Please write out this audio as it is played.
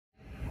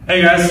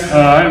Hey guys,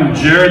 I'm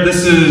Jared.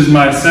 This is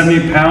my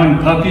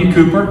 70-pound puppy,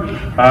 Cooper.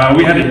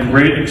 We had a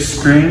great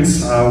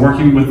experience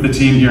working with the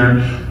team here.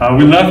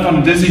 We left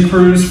on a Disney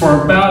cruise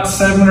for about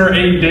 7 or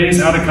 8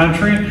 days out of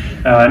country,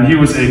 and he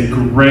was in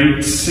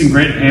great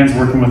hands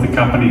working with the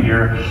company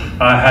here.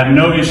 Had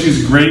no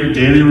issues, great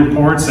daily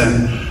reports,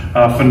 and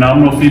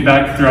phenomenal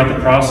feedback throughout the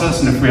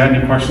process. And if we had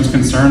any questions,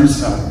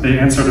 concerns, they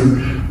answered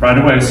them right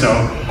away. So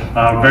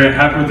very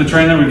happy with the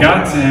train that we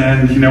got.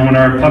 And you know, when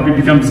our puppy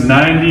becomes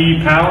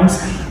 90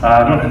 pounds,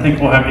 I don't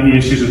think we'll have any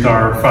issues with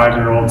our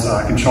 5-year-olds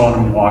controlling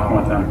him and walking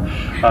with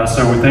him.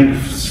 So we thank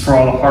for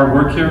all the hard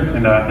work here,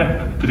 and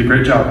yeah, did a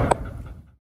great job.